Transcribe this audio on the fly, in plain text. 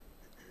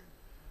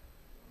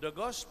The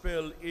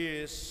gospel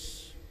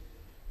is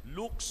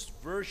Luke's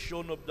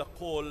version of the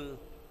call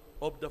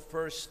of the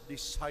first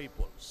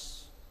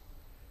disciples.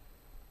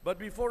 But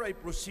before I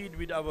proceed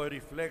with our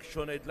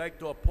reflection, I'd like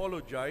to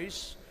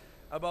apologize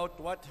about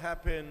what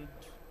happened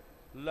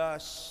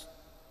last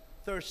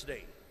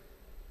Thursday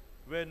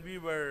when we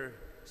were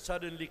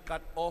suddenly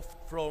cut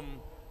off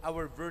from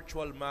our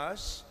virtual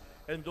Mass,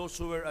 and those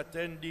who were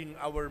attending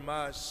our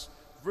Mass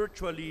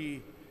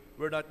virtually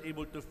were not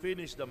able to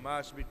finish the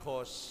Mass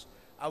because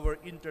our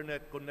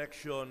internet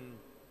connection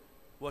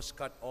was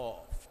cut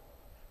off.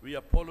 We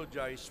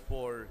apologize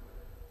for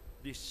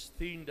this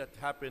thing that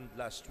happened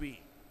last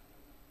week.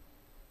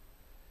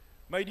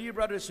 My dear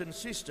brothers and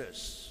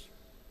sisters,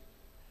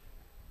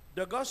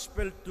 the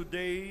gospel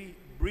today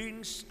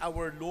brings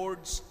our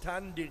Lord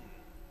standing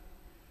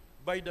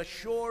by the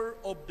shore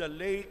of the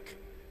lake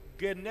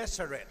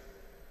Gennesaret.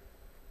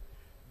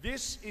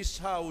 This is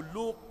how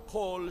Luke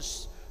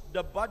calls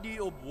the body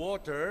of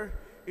water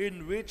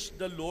in which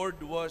the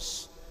Lord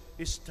was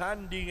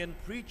standing and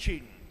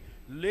preaching,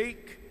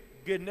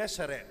 Lake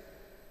Gennesaret.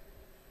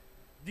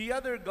 The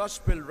other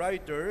gospel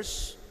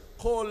writers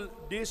call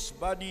this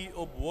body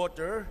of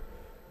water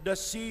the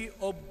Sea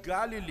of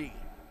Galilee,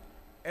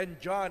 and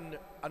John,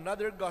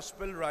 another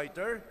gospel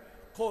writer,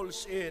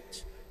 calls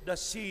it the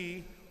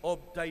Sea of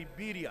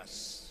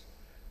Tiberias.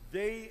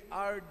 They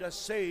are the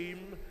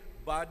same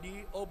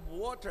body of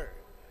water,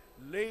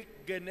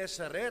 Lake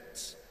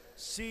Gennesaret,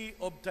 Sea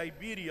of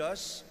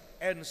Tiberias,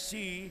 and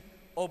Sea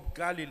of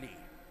Galilee.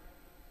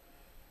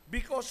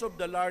 Because of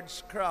the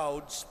large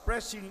crowds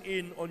pressing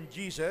in on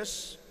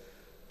Jesus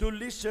to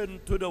listen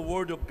to the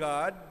Word of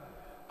God,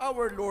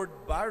 our Lord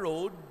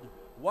borrowed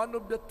one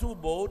of the two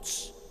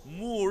boats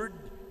moored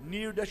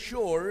near the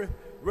shore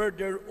where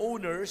their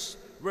owners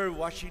were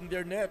washing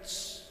their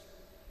nets.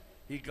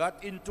 He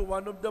got into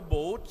one of the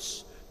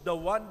boats, the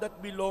one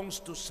that belongs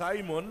to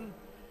Simon,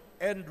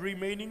 and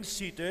remaining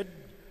seated,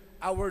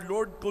 our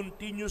Lord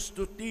continues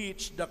to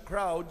teach the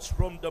crowds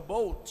from the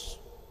boats.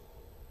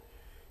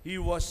 He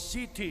was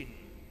sitting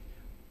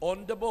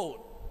on the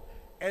boat,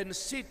 and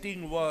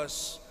sitting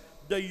was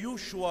the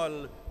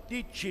usual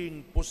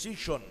teaching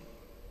position.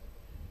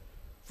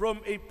 From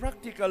a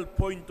practical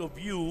point of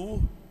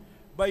view,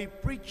 by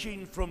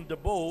preaching from the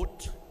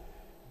boat,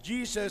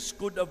 Jesus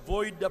could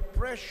avoid the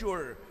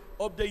pressure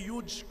of the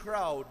huge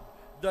crowd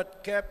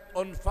that kept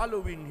on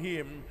following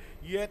him,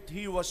 yet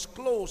he was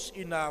close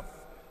enough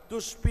to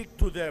speak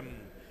to them,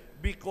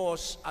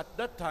 because at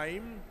that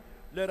time,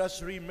 let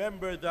us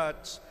remember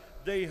that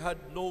they had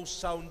no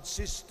sound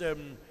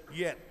system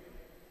yet.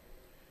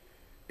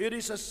 It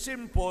is a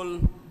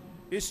simple,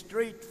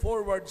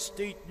 straightforward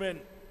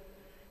statement,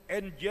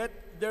 and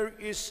yet there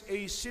is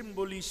a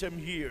symbolism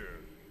here.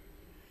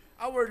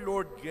 Our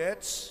Lord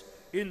gets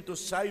into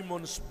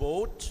Simon's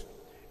boat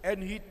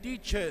and he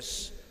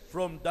teaches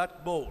from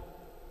that boat.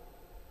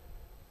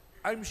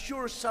 I'm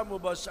sure some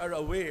of us are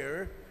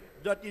aware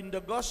that in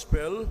the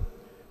gospel,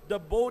 the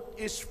boat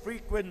is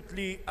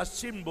frequently a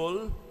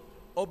symbol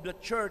of the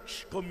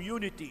church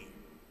community.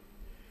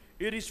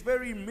 It is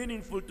very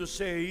meaningful to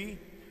say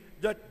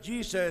that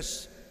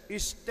Jesus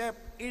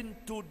stepped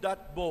into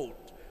that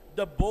boat,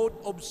 the boat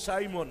of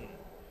Simon,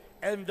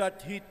 and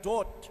that he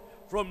taught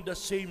from the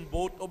same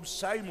boat of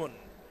Simon.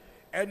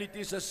 And it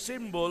is a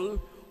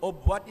symbol of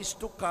what is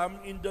to come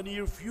in the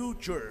near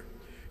future.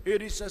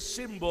 It is a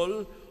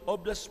symbol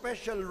of the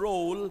special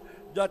role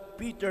that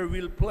Peter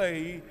will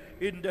play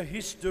in the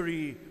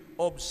history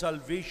of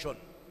salvation.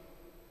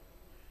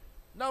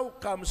 Now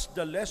comes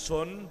the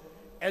lesson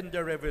and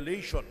the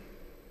revelation.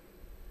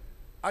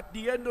 At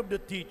the end of the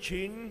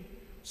teaching,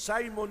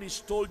 Simon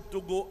is told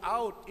to go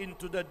out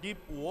into the deep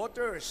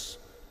waters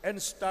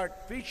and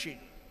start fishing.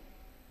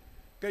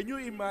 Can you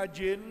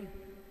imagine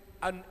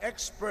an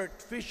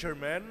expert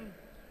fisherman,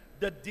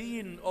 the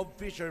dean of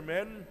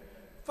fishermen,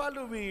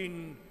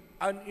 following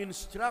an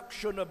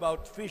instruction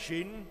about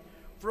fishing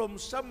from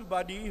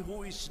somebody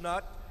who is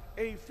not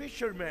a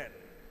fisherman?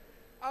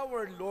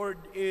 Our Lord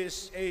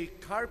is a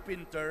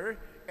carpenter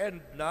and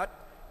not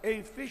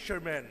a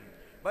fisherman.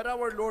 But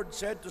our Lord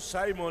said to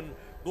Simon,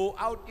 "Go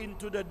out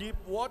into the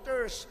deep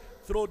waters,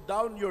 throw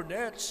down your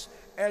nets."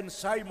 And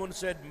Simon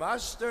said,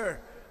 "Master,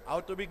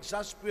 out of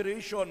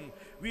exasperation,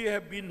 we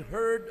have been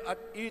hard at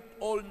it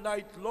all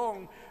night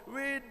long.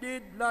 We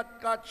did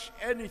not catch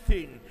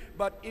anything.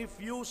 But if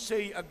you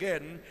say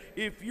again,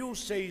 if you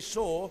say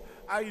so,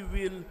 I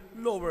will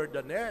lower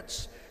the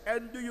nets."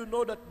 And do you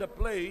know that the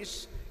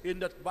place in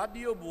that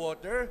body of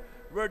water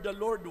where the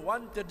Lord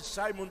wanted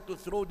Simon to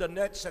throw the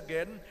nets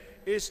again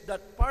is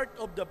that part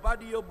of the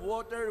body of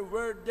water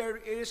where there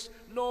is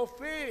no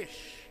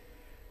fish.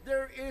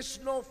 There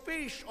is no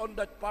fish on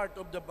that part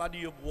of the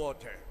body of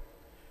water.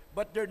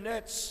 But their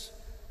nets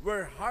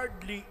were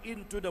hardly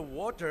into the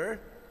water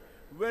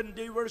when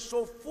they were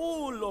so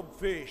full of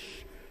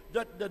fish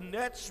that the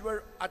nets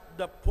were at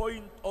the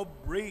point of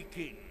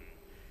breaking.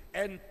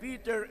 And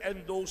Peter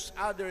and those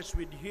others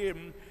with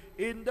him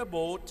in the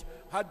boat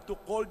had to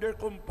call their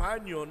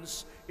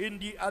companions in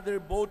the other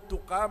boat to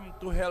come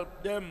to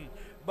help them.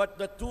 But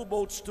the two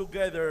boats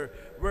together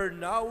were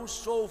now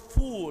so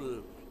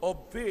full of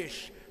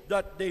fish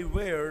that they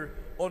were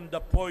on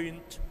the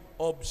point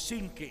of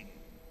sinking.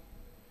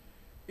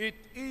 It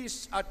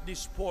is at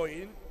this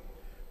point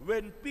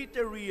when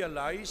Peter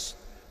realized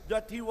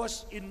that he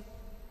was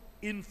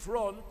in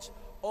front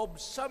of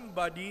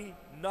somebody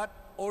not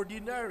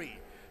ordinary,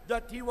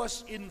 that he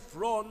was in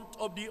front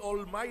of the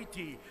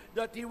Almighty,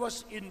 that he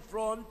was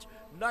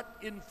not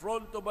in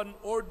front of an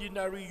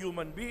ordinary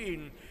human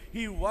being.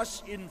 He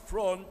was in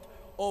front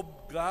of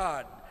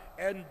God.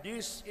 And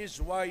this is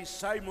why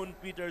Simon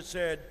Peter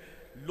said,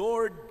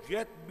 "Lord,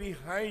 get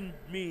behind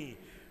me.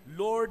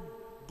 Lord,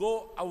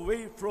 go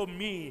away from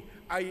me.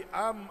 I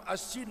am a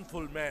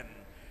sinful man."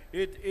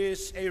 It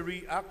is a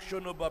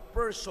reaction of a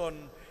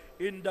person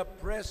in the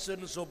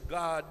presence of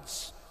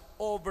God's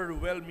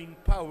overwhelming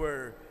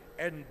power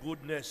and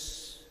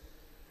goodness.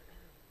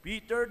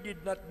 Peter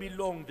did not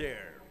belong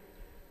there.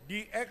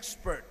 The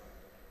expert,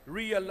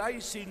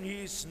 realizing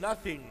he is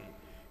nothing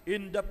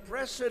in the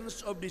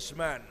presence of this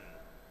man,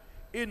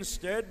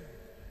 instead,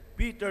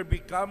 Peter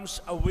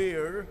becomes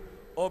aware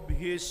of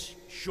his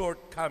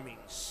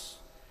shortcomings.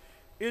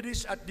 It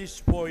is at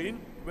this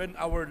point when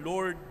our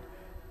Lord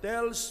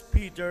tells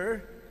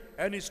Peter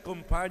and his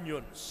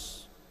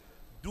companions,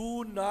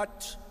 "Do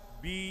not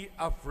be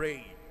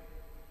afraid."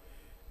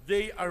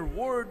 They are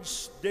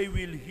words they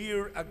will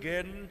hear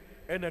again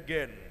and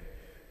again.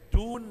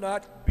 Do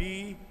not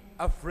be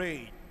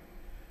afraid.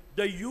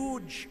 The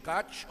huge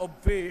catch of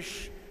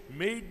fish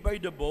made by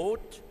the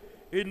boat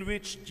in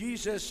which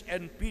Jesus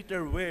and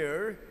Peter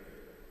were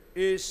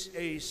is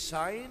a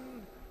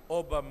sign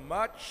of a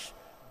much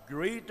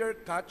greater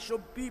catch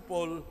of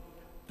people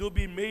to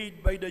be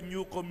made by the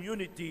new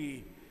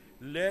community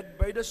led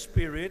by the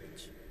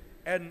Spirit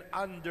and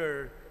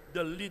under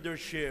the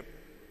leadership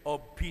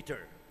of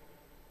Peter.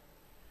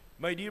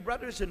 My dear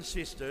brothers and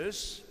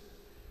sisters,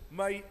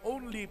 my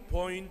only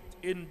point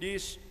in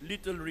this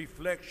little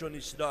reflection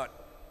is that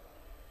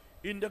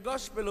in the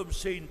Gospel of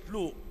St.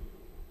 Luke,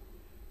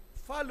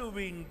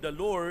 following the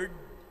Lord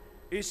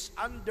is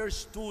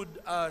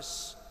understood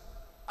as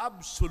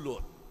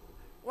absolute.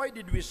 Why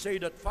did we say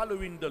that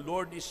following the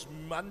Lord is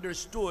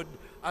understood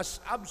as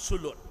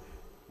absolute?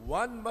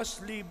 One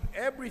must leave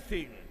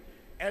everything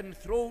and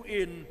throw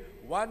in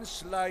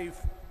one's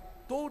life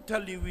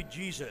totally with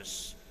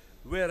Jesus,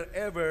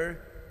 wherever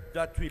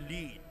that we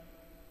lead.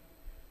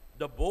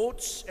 The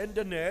boats and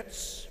the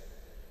nets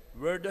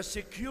were the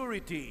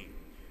security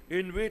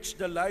in which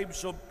the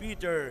lives of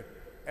Peter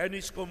and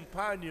his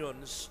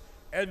companions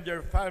and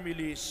their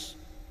families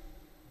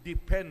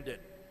depended.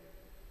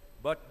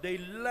 But they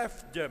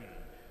left them.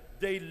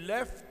 They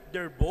left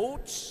their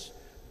boats,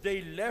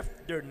 they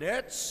left their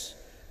nets,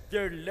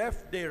 they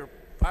left their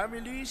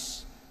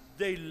families,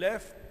 they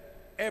left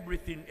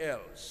everything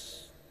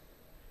else.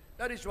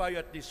 That is why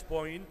at this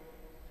point,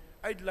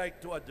 I'd like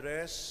to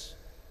address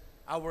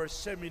our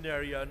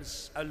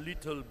seminarians a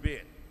little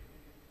bit.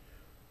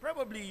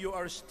 Probably you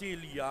are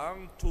still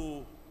young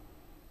to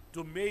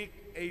make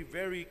a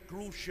very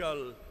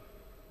crucial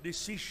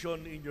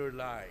decision in your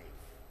life.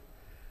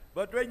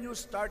 But when you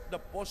start the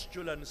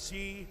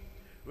postulancy,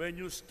 when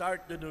you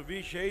start the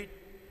novitiate,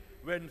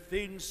 when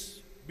things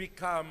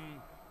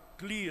become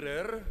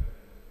clearer,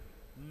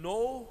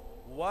 know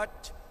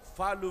what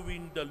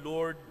following the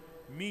Lord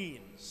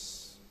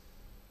means.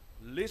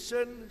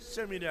 Listen,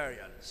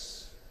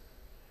 seminarians.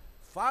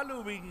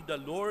 Following the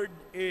Lord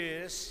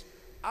is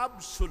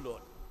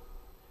absolute.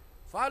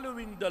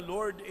 Following the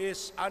Lord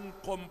is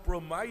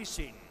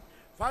uncompromising.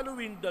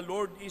 Following the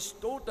Lord is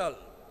total.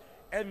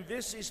 And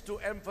this is to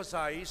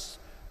emphasize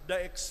the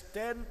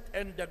extent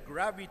and the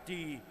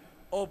gravity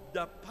of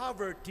the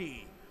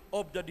poverty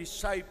of the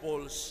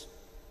disciples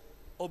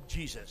of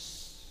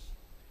Jesus.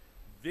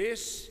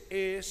 This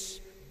is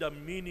the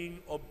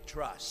meaning of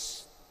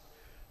trust.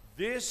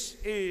 This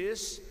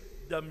is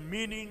the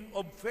meaning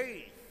of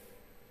faith.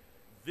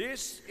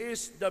 This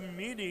is the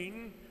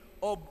meaning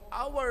of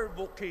our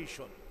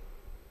vocation.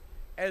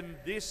 And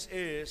this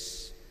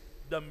is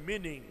the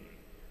meaning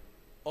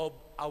of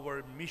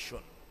our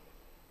mission.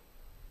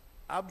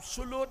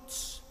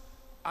 Absolute,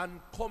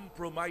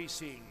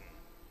 uncompromising,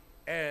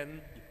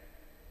 and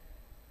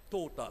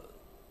total.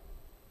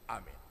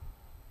 Amen.